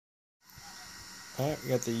Alright, we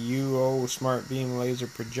got the UO Smart Beam Laser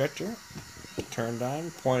Projector turned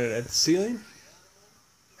on, pointed at the ceiling.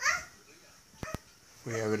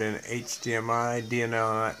 We have it in HDMI,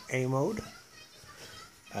 DNL, A mode.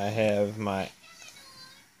 I have my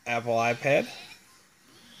Apple iPad.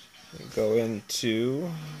 Go into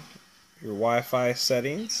your Wi-Fi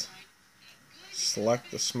settings.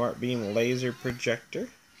 Select the Smart Beam Laser Projector.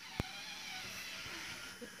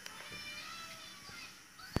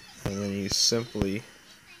 And then you simply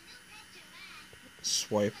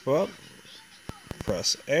swipe up,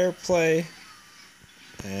 press AirPlay,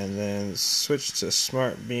 and then switch to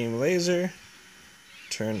Smart Beam Laser.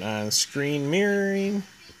 Turn on screen mirroring.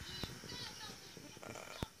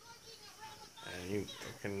 And you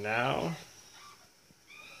can now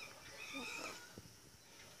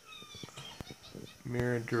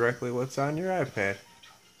mirror directly what's on your iPad.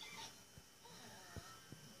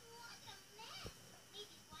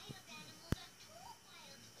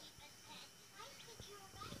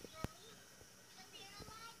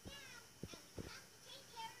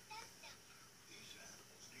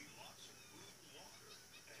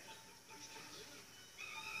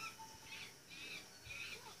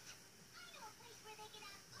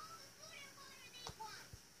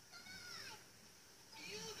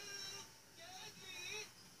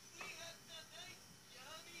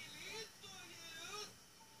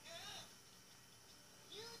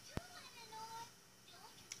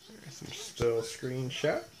 Some still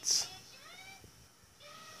screenshots.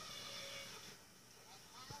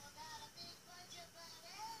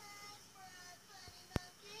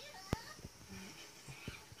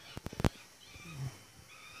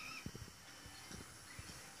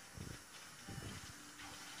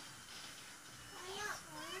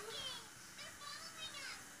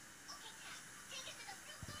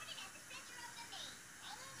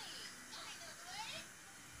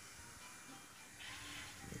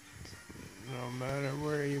 No matter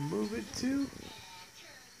where you move it to. No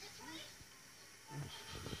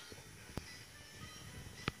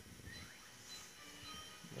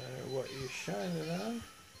matter what you shine it on.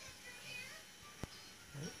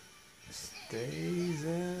 It stays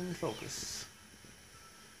in focus.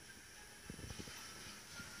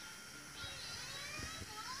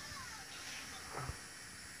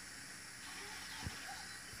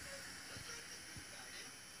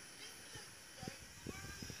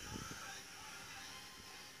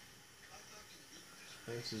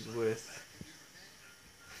 This is with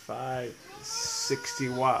 5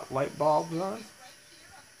 60-watt light bulbs on.